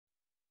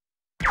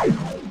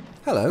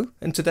Hello,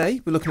 and today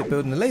we're looking at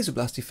building a laser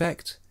blast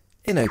effect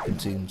in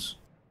OpenToonz.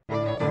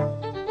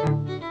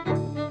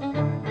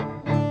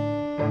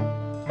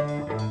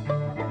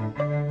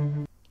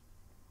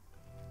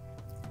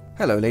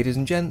 Hello ladies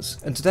and gents,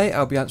 and today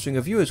I'll be answering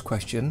a viewer's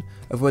question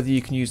of whether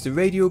you can use the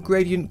radial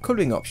gradient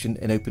colouring option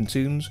in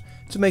OpenToonz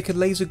to make a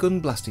laser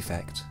gun blast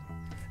effect.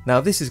 Now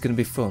this is going to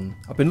be fun.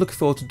 I've been looking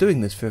forward to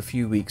doing this for a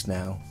few weeks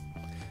now.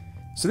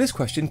 So this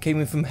question came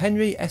in from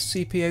Henry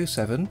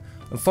SCP-07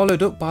 and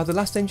followed up by The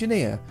Last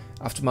Engineer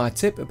after my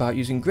tip about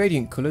using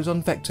gradient colours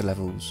on vector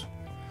levels.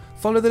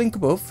 Follow the link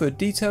above for a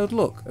detailed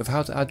look of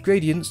how to add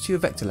gradients to your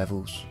vector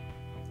levels.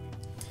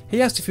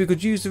 He asked if we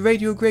could use the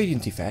radial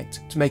gradient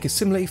effect to make a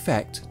similar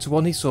effect to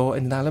one he saw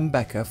in an Alan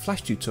Becker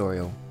flash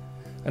tutorial,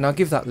 and I'll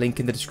give that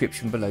link in the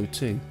description below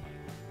too.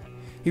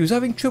 He was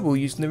having trouble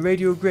using the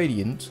radial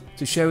gradient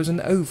to show as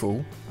an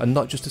oval and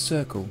not just a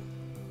circle,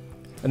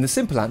 and the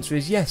simple answer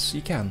is yes,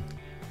 you can.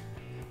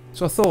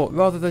 So I thought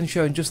rather than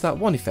showing just that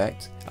one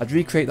effect, I'd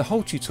recreate the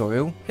whole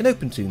tutorial in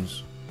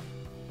OpenToonz.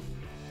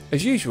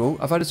 As usual,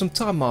 I've added some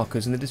time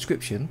markers in the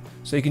description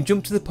so you can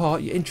jump to the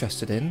part you're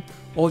interested in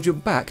or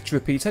jump back to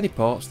repeat any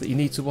parts that you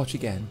need to watch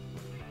again.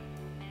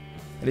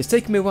 And it's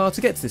taken me a while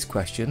to get to this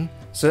question,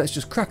 so let's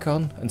just crack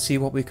on and see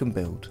what we can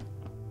build.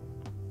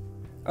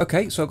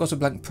 Okay, so I've got a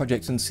blank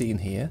project and scene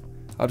here.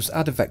 I'll just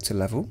add a vector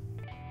level.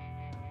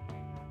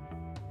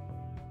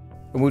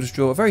 And we'll just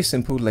draw a very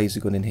simple laser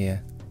gun in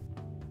here.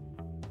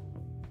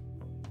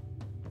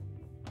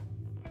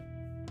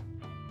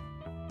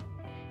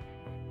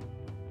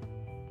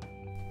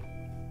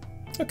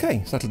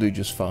 Okay, so that'll do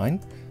just fine.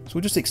 So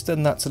we'll just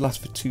extend that to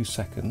last for 2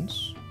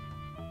 seconds,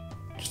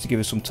 just to give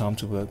us some time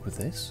to work with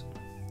this.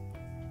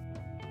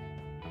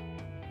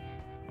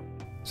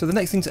 So the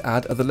next thing to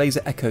add are the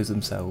laser echoes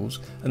themselves,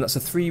 and that's the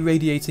 3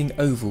 radiating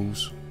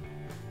ovals.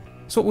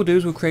 So what we'll do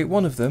is we'll create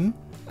one of them,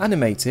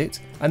 animate it,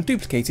 and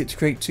duplicate it to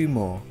create 2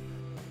 more.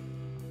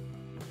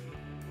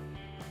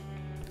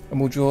 And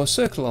we'll draw a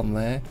circle on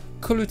there,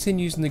 colour it in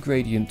using the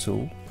gradient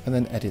tool, and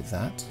then edit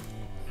that.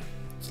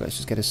 So let's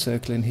just get a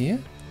circle in here.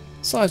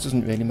 Size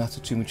doesn't really matter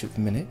too much at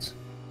the minute.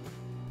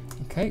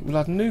 Okay, we'll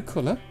add a new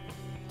colour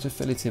to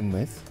fill it in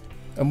with,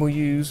 and we'll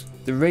use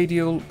the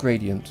radial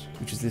gradient,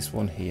 which is this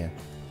one here.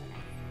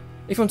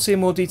 If you want to see a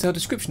more detailed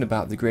description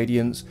about the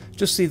gradients,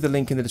 just see the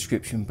link in the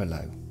description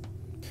below.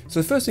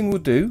 So the first thing we'll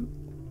do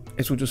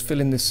is we'll just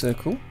fill in this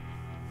circle,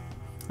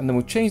 and then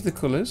we'll change the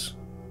colours.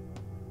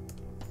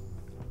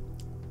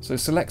 So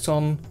select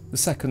on the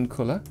second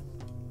colour,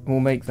 and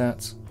we'll make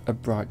that a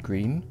bright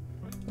green.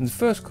 And the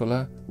first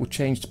colour will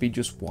change to be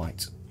just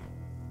white.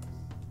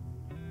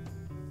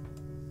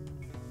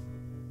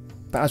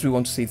 But as we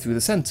want to see through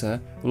the centre,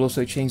 we'll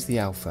also change the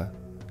alpha.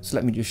 So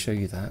let me just show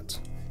you that.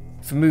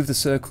 If we move the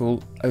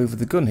circle over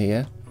the gun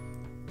here,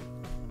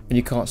 and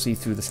you can't see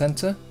through the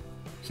centre,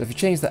 so if you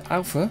change the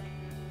alpha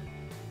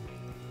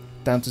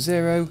down to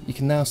 0, you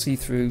can now see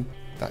through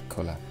that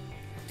colour.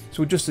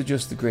 So we'll just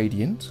adjust the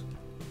gradient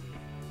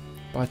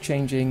by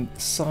changing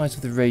the size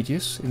of the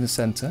radius in the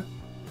centre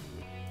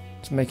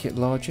to make it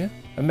larger,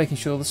 and making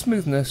sure the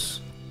smoothness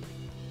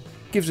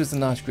gives us the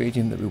nice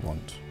gradient that we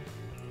want.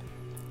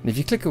 And if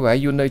you click away,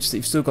 you'll notice that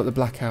you've still got the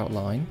black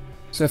outline.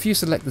 So if you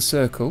select the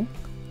circle,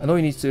 and all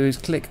you need to do is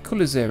click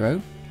colour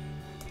 0,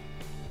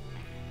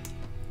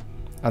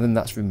 and then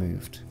that's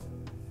removed.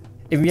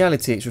 In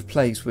reality it's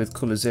replaced with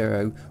colour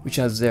 0, which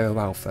has 0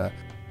 alpha,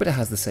 but it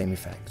has the same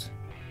effect.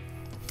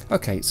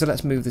 Okay, so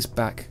let's move this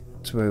back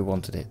to where we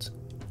wanted it.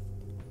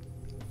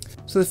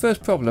 So the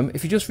first problem,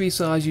 if you just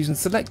resize using the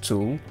select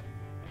tool,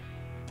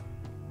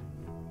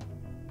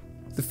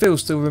 the fill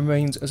still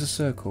remains as a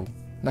circle.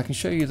 And I can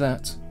show you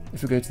that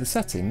if we go to the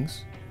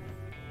settings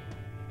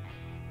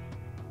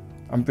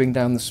and bring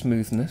down the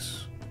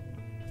smoothness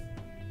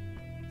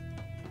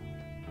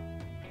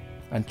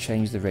and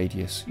change the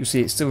radius. You'll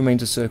see it still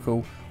remains a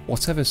circle,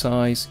 whatever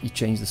size you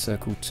change the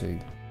circle to.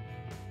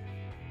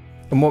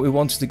 And what we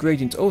want is the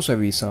gradient to also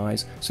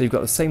resize, so you've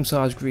got the same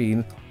size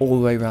green all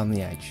the way around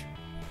the edge.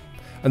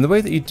 And the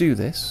way that you do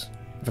this,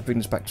 if I bring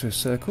this back to a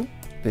circle,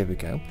 there we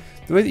go.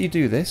 The way that you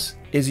do this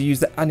is you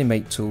use the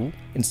Animate tool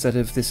instead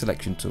of the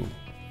selection tool.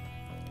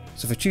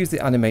 So if I choose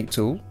the Animate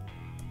tool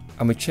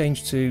and we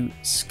change to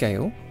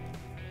scale,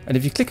 and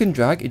if you click and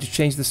drag, it just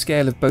changes the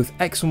scale of both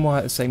X and Y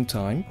at the same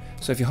time.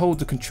 So if you hold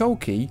the Control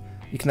key,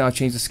 you can now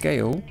change the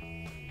scale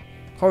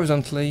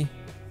horizontally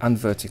and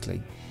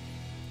vertically.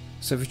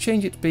 So if we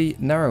change it to be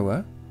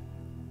narrower,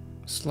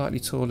 slightly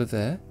taller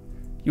there,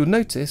 you'll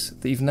notice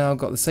that you've now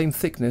got the same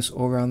thickness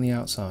all around the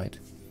outside.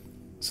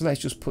 So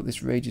let's just put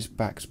this radius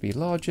back to be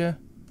larger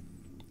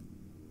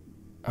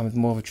and with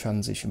more of a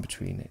transition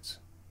between it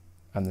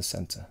and the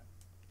centre.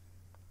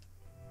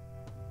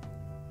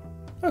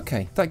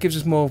 Okay, that gives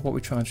us more of what we're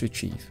trying to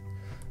achieve.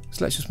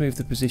 So let's just move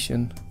the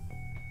position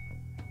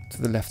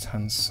to the left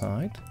hand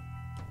side.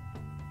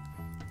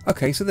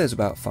 Okay, so there's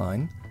about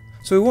fine.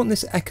 So we want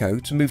this echo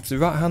to move to the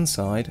right hand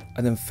side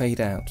and then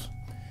fade out.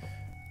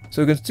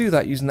 So we're going to do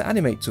that using the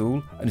Animate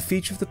tool and a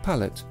feature of the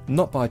palette,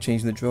 not by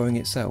changing the drawing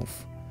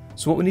itself.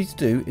 So what we need to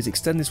do is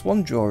extend this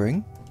one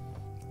drawing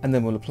and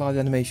then we'll apply the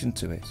animation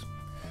to it.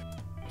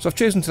 So I've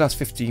chosen to last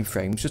 15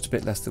 frames, just a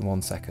bit less than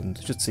 1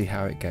 second, just to see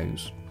how it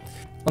goes.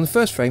 On the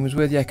first frame is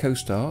where the echo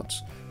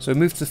starts, so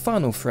move to the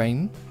final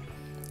frame,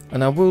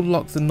 and I will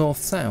lock the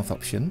north-south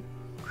option,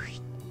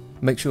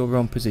 make sure we're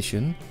on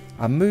position,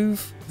 and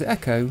move the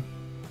echo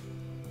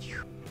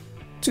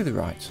to the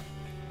right.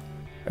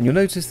 And you'll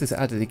notice that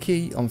I added a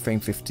key on frame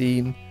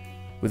 15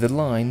 with a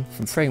line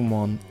from frame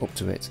 1 up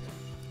to it,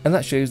 and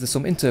that shows there's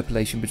some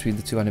interpolation between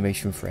the two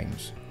animation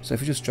frames. So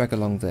if we just drag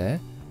along there,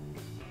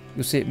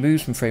 you'll see it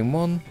moves from frame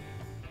 1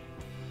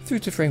 through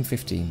to frame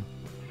 15.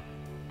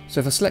 So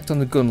if I select on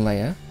the gun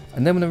layer,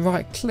 and then when I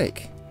right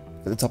click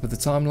at the top of the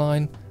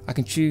timeline, I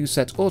can choose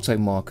set auto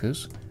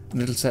markers,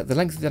 and it'll set the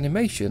length of the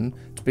animation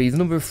to be the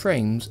number of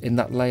frames in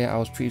that layer I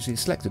was previously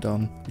selected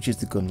on, which is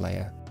the gun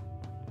layer.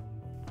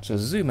 So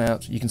as I zoom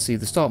out, you can see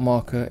the start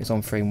marker is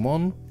on frame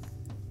 1,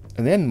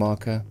 and the end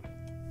marker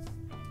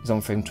is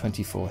on frame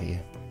 24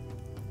 here.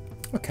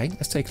 Okay,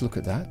 let's take a look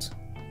at that.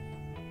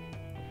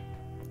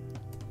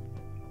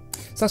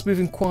 So that's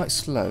moving quite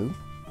slow,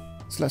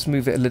 so let's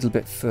move it a little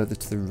bit further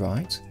to the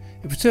right.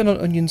 If we turn on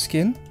onion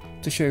skin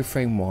to show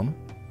frame 1,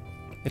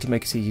 it'll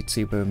make it easy to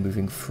see where we're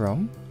moving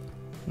from,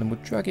 and then we'll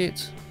drag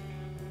it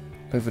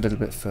over a little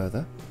bit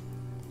further.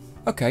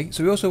 Okay,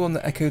 so we also want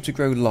the echo to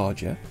grow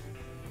larger.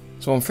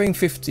 So on frame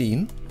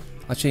 15,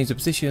 I change the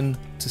position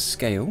to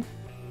scale,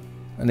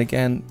 and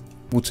again,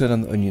 we'll turn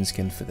on the onion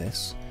skin for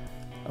this.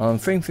 On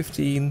frame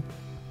 15,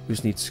 we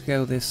just need to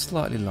scale this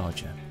slightly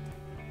larger.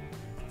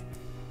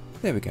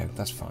 There we go,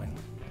 that's fine.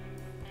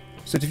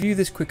 So to view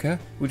this quicker,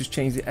 we'll just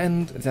change the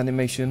end of the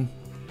animation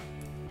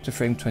to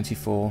frame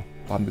 24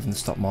 by moving the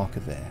stop marker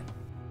there.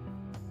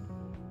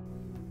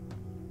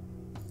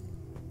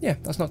 Yeah,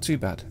 that's not too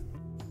bad.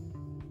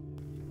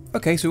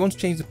 Okay, so we want to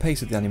change the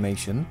pace of the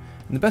animation,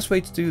 and the best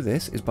way to do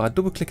this is by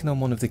double clicking on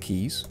one of the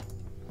keys,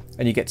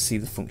 and you get to see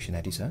the function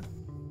editor.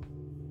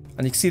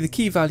 And you can see the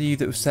key value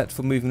that was set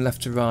for moving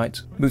left to right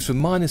moves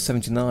from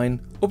 -79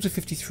 up to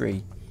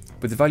 53,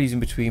 with the values in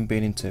between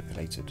being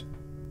interpolated.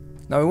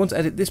 Now we want to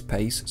edit this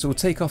pace, so we'll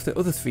take off the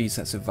other 3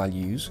 sets of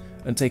values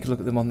and take a look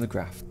at them on the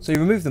graph. So you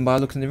remove them by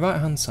looking at the right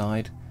hand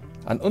side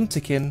and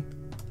unticking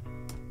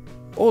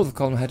all of the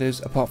column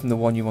headers apart from the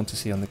one you want to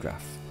see on the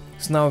graph.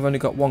 So now I've only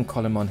got one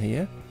column on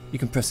here. You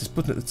can press this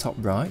button at the top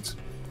right,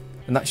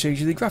 and that shows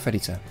you the graph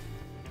editor.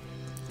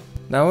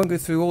 Now I won't go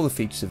through all the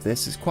features of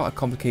this, it's quite a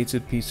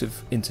complicated piece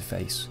of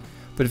interface,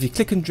 but if you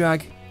click and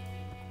drag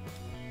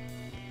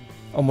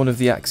on one of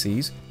the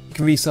axes, you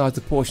can resize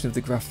the portion of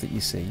the graph that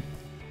you see.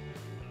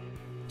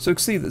 So you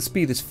can see that the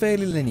speed is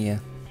fairly linear.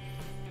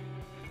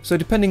 So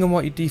depending on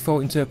what your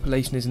default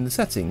interpolation is in the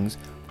settings,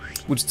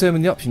 will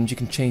determine the options you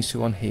can change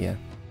to on here.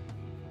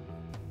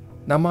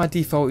 Now my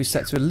default is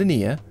set to a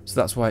linear, so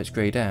that's why it's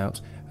greyed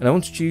out, and I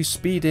want to choose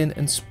speed in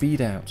and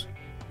speed out.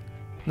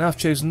 Now I've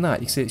chosen that,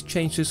 you can see it's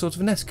changed to sort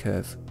of an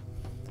S-curve,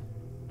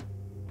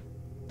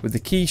 with the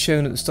key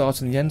shown at the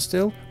start and the end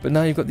still, but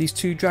now you've got these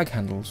 2 drag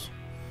handles.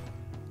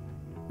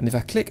 And if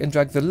I click and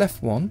drag the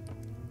left one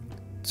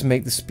to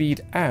make the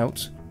speed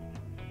out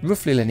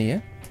roughly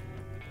linear,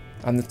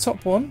 and the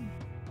top one,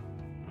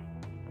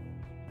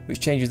 which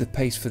changes the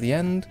pace for the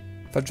end,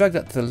 if I drag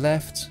that to the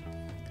left,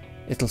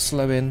 it'll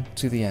slow in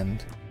to the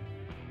end.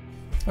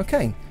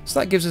 Okay, so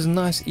that gives us a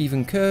nice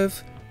even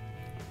curve.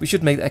 We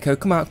should make the echo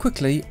come out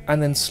quickly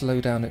and then slow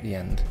down at the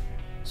end.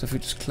 So if we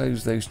just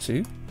close those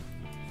 2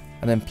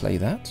 and then play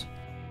that.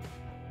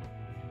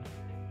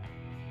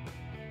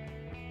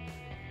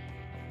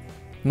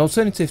 An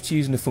alternative to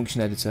using a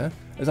function editor,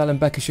 as Alan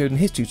Becker showed in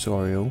his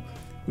tutorial,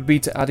 would be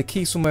to add a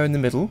key somewhere in the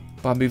middle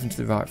by moving to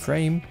the right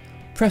frame,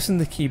 pressing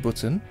the key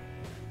button,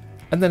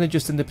 and then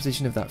adjusting the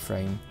position of that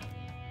frame.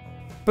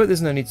 But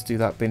there's no need to do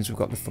that since we've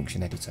got the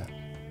function editor.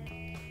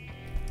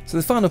 So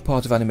the final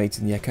part of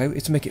animating the echo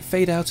is to make it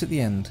fade out at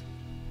the end.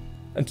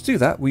 And to do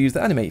that, we'll use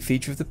the Animate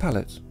feature of the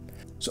palette.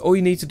 So all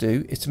you need to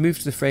do is to move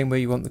to the frame where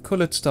you want the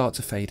colour to start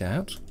to fade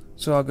out.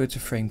 So I'll go to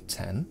frame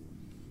 10.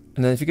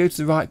 And then if you go to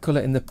the right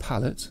colour in the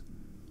palette,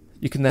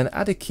 you can then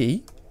add a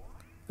key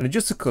and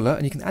adjust the colour,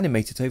 and you can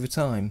animate it over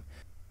time.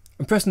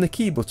 And pressing the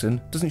key button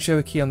doesn't show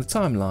a key on the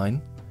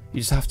timeline, you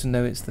just have to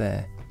know it's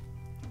there.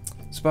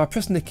 So by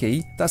pressing the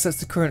key, that sets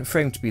the current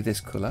frame to be this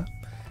colour,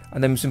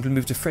 and then we simply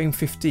move to frame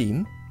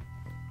 15,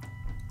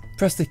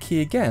 press the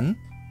key again,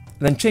 and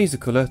then change the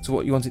colour to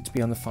what you want it to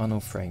be on the final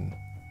frame.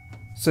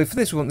 So for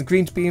this we want the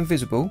green to be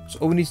invisible, so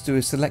all we need to do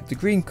is select the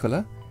green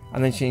colour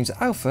and then change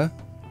the alpha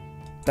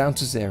down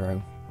to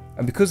 0.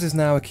 And because there's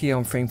now a key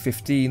on frame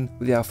 15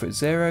 with the alpha at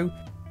 0,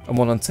 and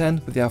 1 on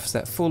 10 with the alpha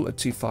set full at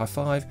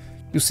 255,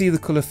 you'll see the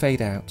colour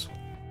fade out.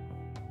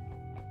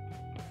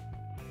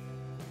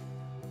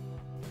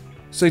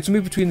 So to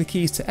move between the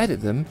keys to edit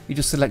them, you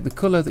just select the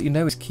colour that you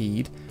know is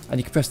keyed, and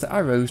you can press the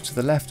arrows to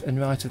the left and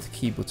right of the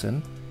key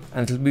button,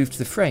 and it'll move to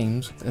the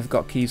frames that have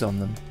got keys on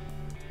them.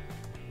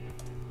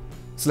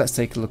 So let's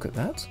take a look at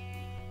that.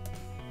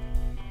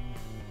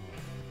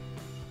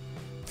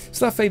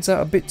 So that fades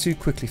out a bit too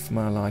quickly for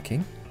my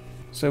liking.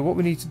 So what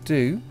we need to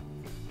do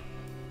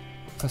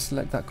if I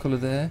select that colour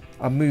there,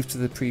 I'll move to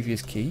the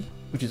previous key,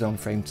 which is on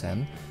frame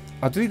 10.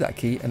 I'll delete that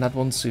key and add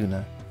one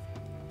sooner.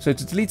 So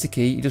to delete a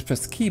key, you just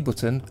press the key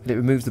button and it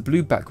removes the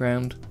blue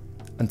background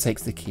and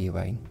takes the key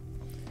away.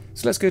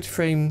 So let's go to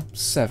frame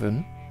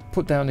 7,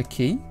 put down a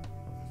key,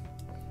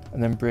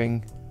 and then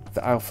bring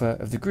the alpha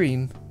of the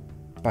green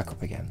back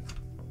up again.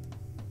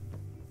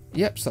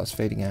 Yep, so that's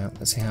fading out.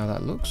 Let's see how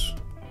that looks.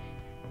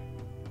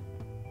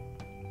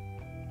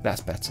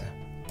 That's better.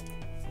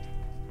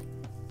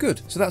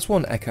 Good, so that's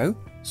one echo.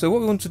 So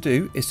what we want to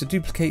do is to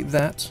duplicate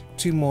that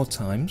 2 more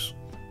times.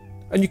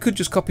 And you could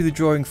just copy the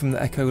drawing from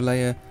the echo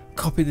layer,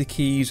 copy the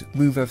keys,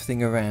 move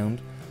everything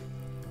around.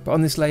 But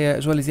on this layer,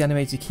 as well as the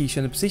animated key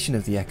showing the position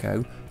of the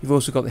echo, you've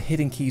also got the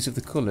hidden keys of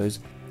the colours.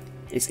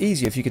 It's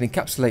easier if you can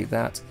encapsulate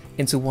that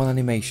into one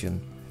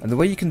animation. And the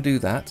way you can do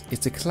that is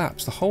to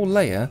collapse the whole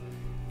layer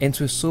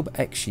into a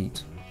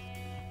sub-xsheet.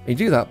 You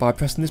do that by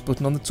pressing this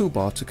button on the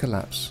toolbar to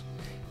collapse.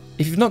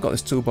 If you've not got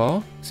this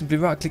toolbar, simply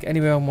right click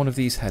anywhere on one of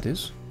these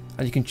headers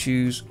and you can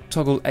choose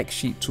Toggle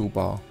Xsheet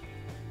Toolbar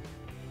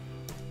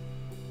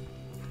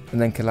and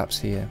then collapse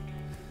here.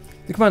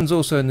 The command's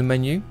also in the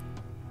menu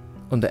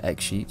under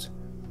Xsheet,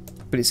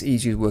 but it's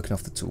easier working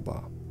off the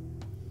toolbar.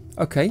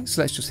 Okay,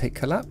 so let's just hit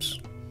collapse.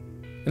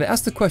 And it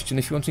asks the question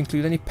if you want to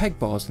include any peg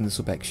bars in the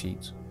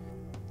sub-xsheet.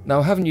 Now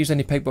I haven't used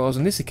any peg bars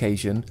on this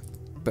occasion,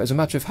 but as a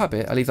matter of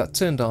habit I leave that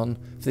turned on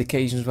for the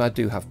occasions where I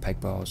do have peg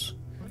bars.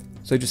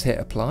 So just hit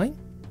apply,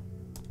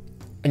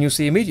 and you'll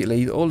see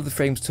immediately that all of the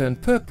frames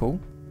turned purple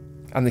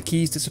and the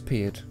keys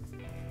disappeared.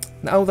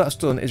 Now all that's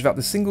done is wrap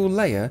the single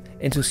layer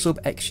into a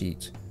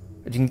sub-xsheet,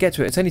 and you can get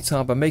to it at any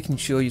time by making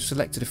sure you've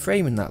selected a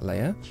frame in that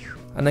layer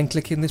and then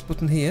clicking this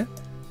button here.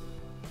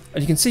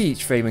 And you can see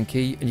each frame and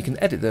key and you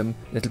can edit them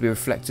and it'll be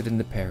reflected in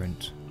the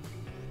parent.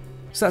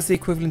 So that's the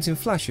equivalent in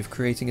Flash of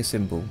creating a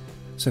symbol.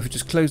 So if we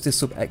just close this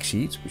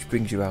sub-xsheet, which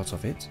brings you out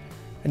of it,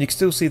 and you can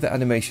still see the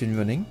animation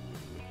running.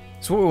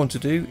 So what we want to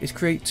do is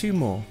create 2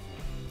 more.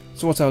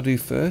 So what I'll do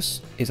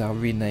first is I'll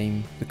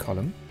rename the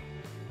column.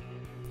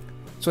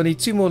 So I need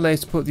 2 more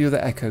layers to put the other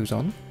echoes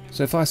on.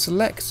 So if I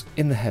select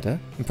in the header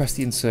and press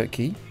the insert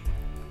key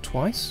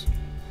twice,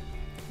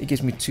 it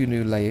gives me 2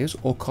 new layers,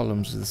 or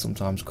columns as they're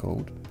sometimes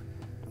called.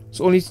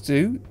 So all I need to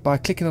do, by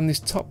clicking on this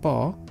top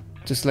bar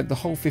to select the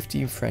whole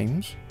 15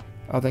 frames,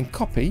 I'll then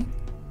copy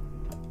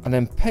and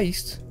then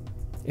paste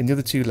in the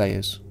other 2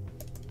 layers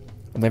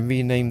and then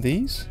rename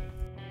these.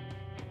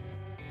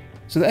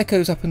 So the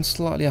echoes happen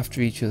slightly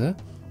after each other,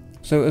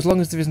 so as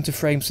long as there isn't a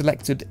frame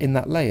selected in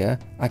that layer,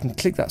 I can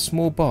click that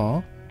small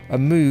bar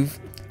and move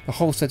the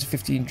whole set of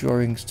 15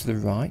 drawings to the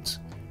right,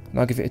 and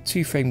I'll give it a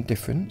 2 frame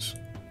difference,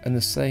 and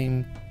the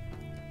same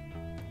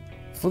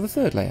for the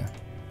 3rd layer.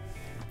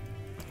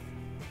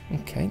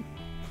 Okay,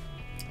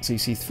 so you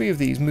see 3 of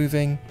these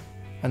moving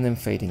and then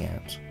fading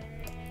out.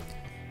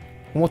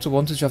 And what I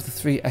want is to have the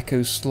 3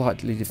 echoes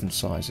slightly different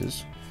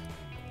sizes.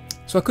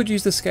 So I could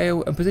use the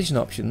scale and position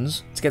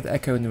options to get the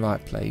echo in the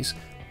right place,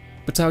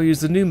 but I'll use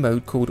the new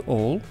mode called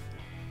All,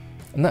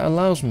 and that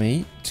allows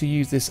me to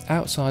use this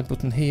outside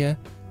button here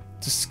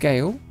to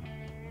scale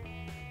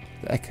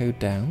the echo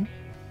down,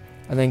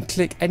 and then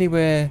click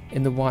anywhere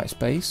in the white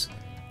space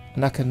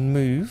and I can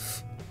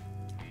move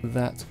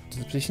that to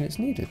the position it's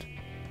needed.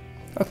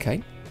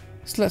 Okay,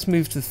 so let's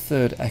move to the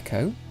 3rd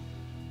echo,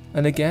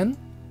 and again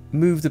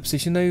move the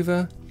position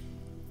over,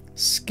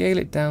 scale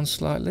it down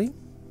slightly,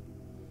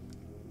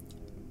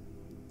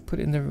 put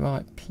it in the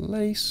right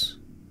place,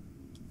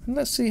 and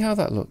let's see how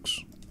that looks.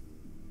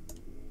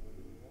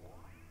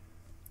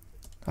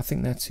 I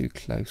think they're too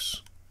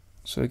close.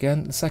 So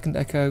again, the 2nd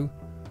echo,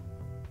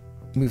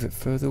 move it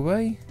further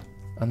away,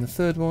 and the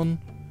 3rd one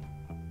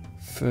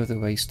further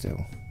away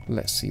still.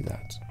 Let's see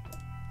that.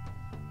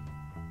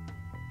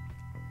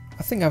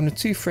 I think having a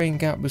 2 frame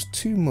gap was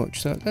too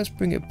much, so let's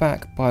bring it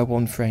back by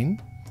 1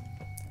 frame,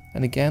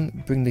 and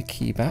again bring the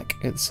key back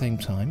at the same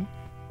time.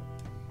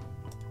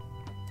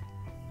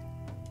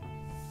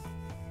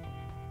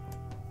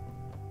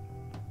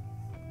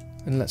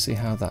 And let's see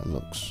how that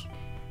looks.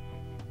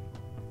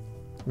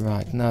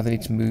 Right, now they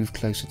need to move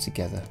closer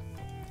together.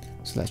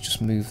 So let's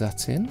just move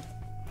that in.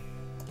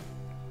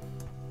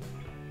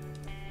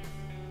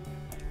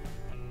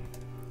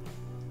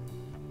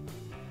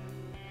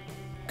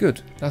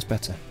 Good, that's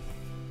better.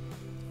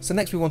 So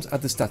next we want to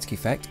add the static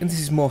effect, and this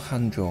is more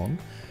hand drawn.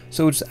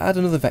 So we'll just add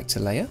another vector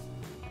layer.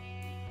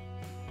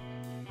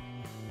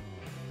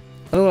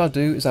 And all I'll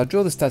do is I'll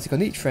draw the static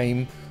on each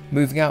frame,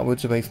 moving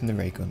outwards away from the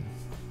ray gun.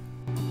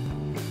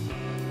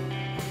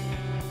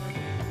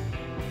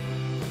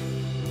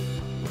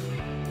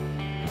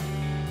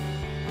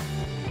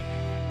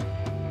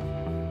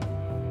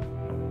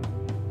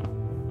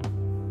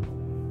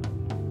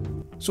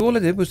 So all I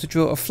did was to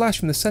draw a flash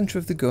from the centre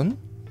of the gun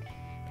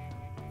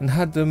and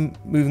had them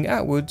moving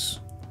outwards,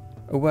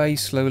 away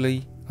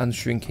slowly and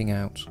shrinking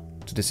out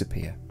to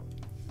disappear.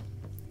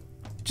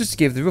 Just to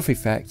give the rough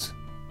effect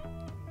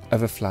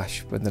of a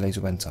flash when the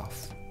laser went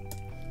off.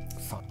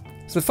 Fine.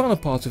 So the final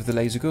part of the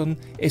laser gun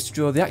is to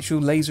draw the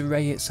actual laser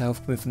ray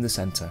itself coming from the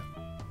centre.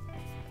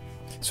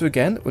 So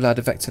again, we'll add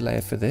a vector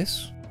layer for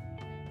this.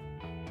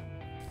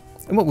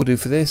 And what we'll do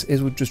for this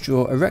is we'll just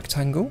draw a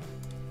rectangle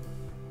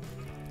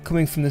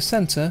coming from the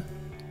centre,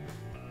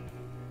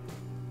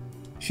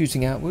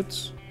 shooting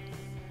outwards,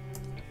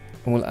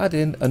 and we'll add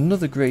in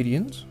another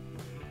gradient,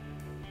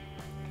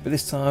 but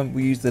this time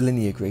we use the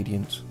linear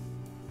gradient.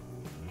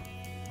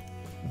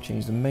 We'll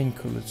change the main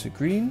colour to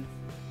green.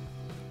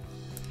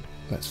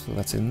 Let's fill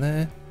that in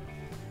there.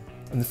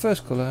 And the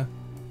first colour,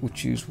 we'll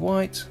choose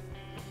white.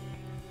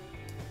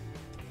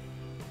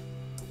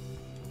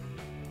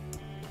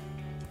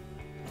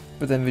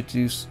 But then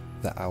reduce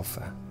the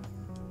alpha,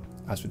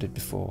 as we did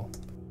before.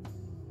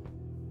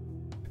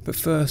 But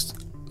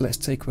first, let's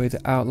take away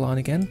the outline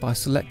again by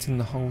selecting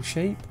the whole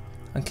shape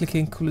and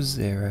clicking colour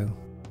 0.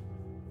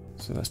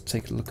 So let's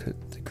take a look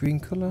at the green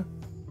colour.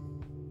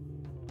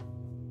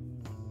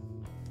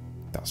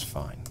 That's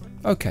fine.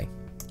 Okay,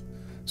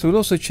 so we'll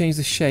also change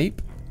the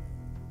shape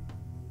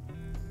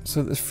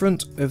so that the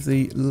front of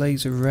the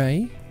laser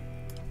ray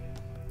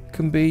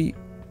can be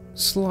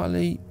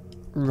slightly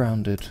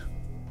rounded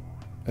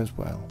as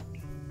well.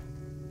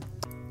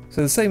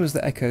 So the same as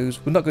the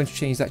echoes, we're not going to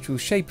change the actual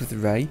shape of the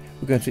ray,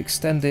 we're going to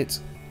extend it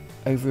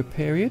over a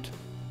period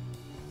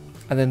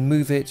and then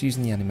move it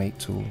using the Animate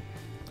tool.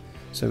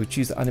 So we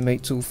choose the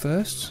Animate tool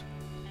first,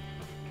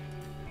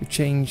 we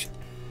change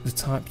the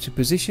type to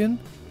position,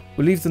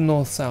 we'll leave the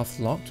north-south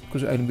locked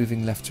because we're only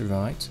moving left to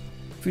right.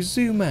 If we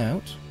zoom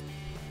out,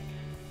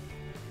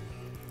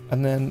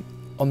 and then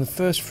on the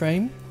first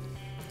frame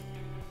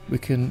we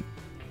can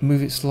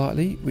move it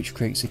slightly, which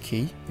creates a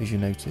key, as you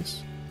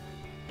notice.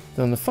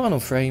 Then on the final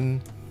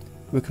frame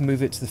we can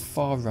move it to the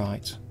far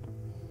right,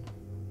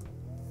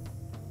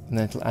 and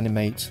then it'll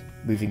animate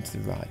moving to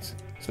the right.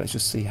 So let's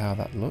just see how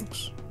that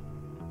looks.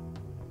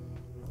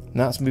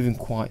 Now it's moving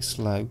quite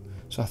slow,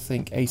 so I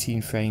think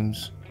 18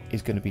 frames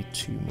is going to be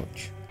too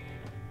much.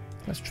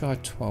 Let's try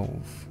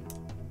 12.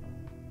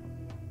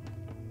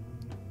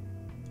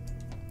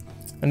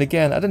 And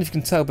again, I don't know if you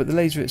can tell, but the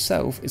laser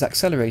itself is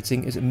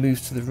accelerating as it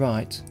moves to the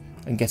right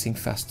and getting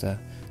faster.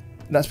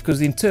 And that's because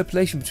the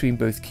interpolation between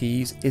both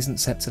keys isn't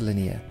set to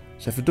linear.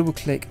 So if I double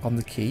click on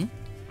the key,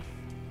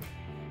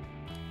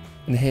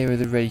 and here are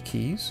the ray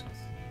keys,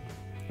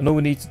 and all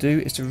we need to do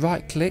is to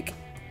right click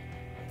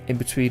in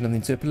between on the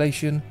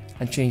interpolation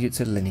and change it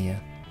to linear.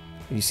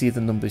 And you see the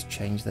numbers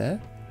change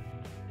there.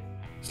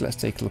 So let's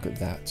take a look at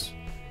that.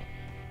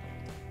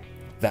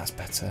 That's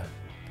better.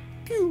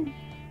 Pew,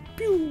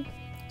 pew.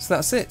 So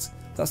that's it.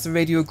 That's the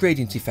radial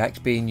gradient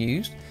effect being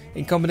used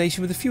in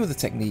combination with a few other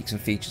techniques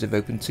and features of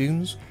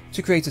OpenToonz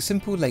to create a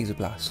simple laser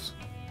blast.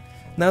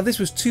 Now this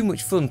was too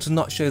much fun to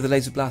not show the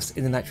laser blast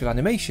in an actual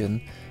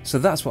animation, so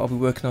that's what I'll be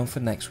working on for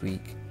next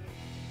week.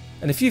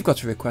 And if you've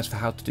got a request for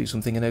how to do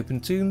something in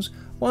OpenToonz,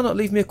 why not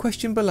leave me a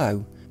question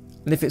below?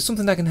 And if it's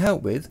something I can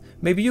help with,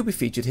 maybe you'll be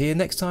featured here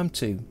next time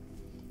too.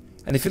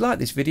 And if you like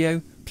this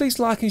video, please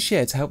like and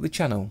share to help the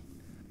channel.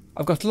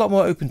 I've got a lot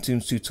more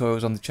OpenToonz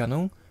tutorials on the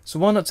channel, so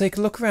why not take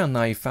a look around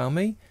now you've found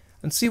me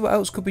and see what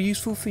else could be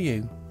useful for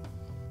you.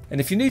 And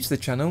if you're new to the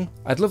channel,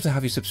 I'd love to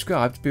have you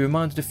subscribed to be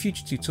reminded of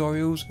future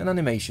tutorials and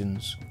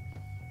animations.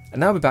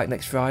 And I'll be back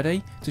next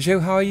Friday to show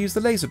how I use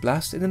the laser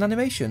blast in an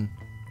animation.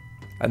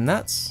 And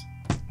that's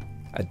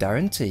a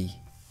guarantee.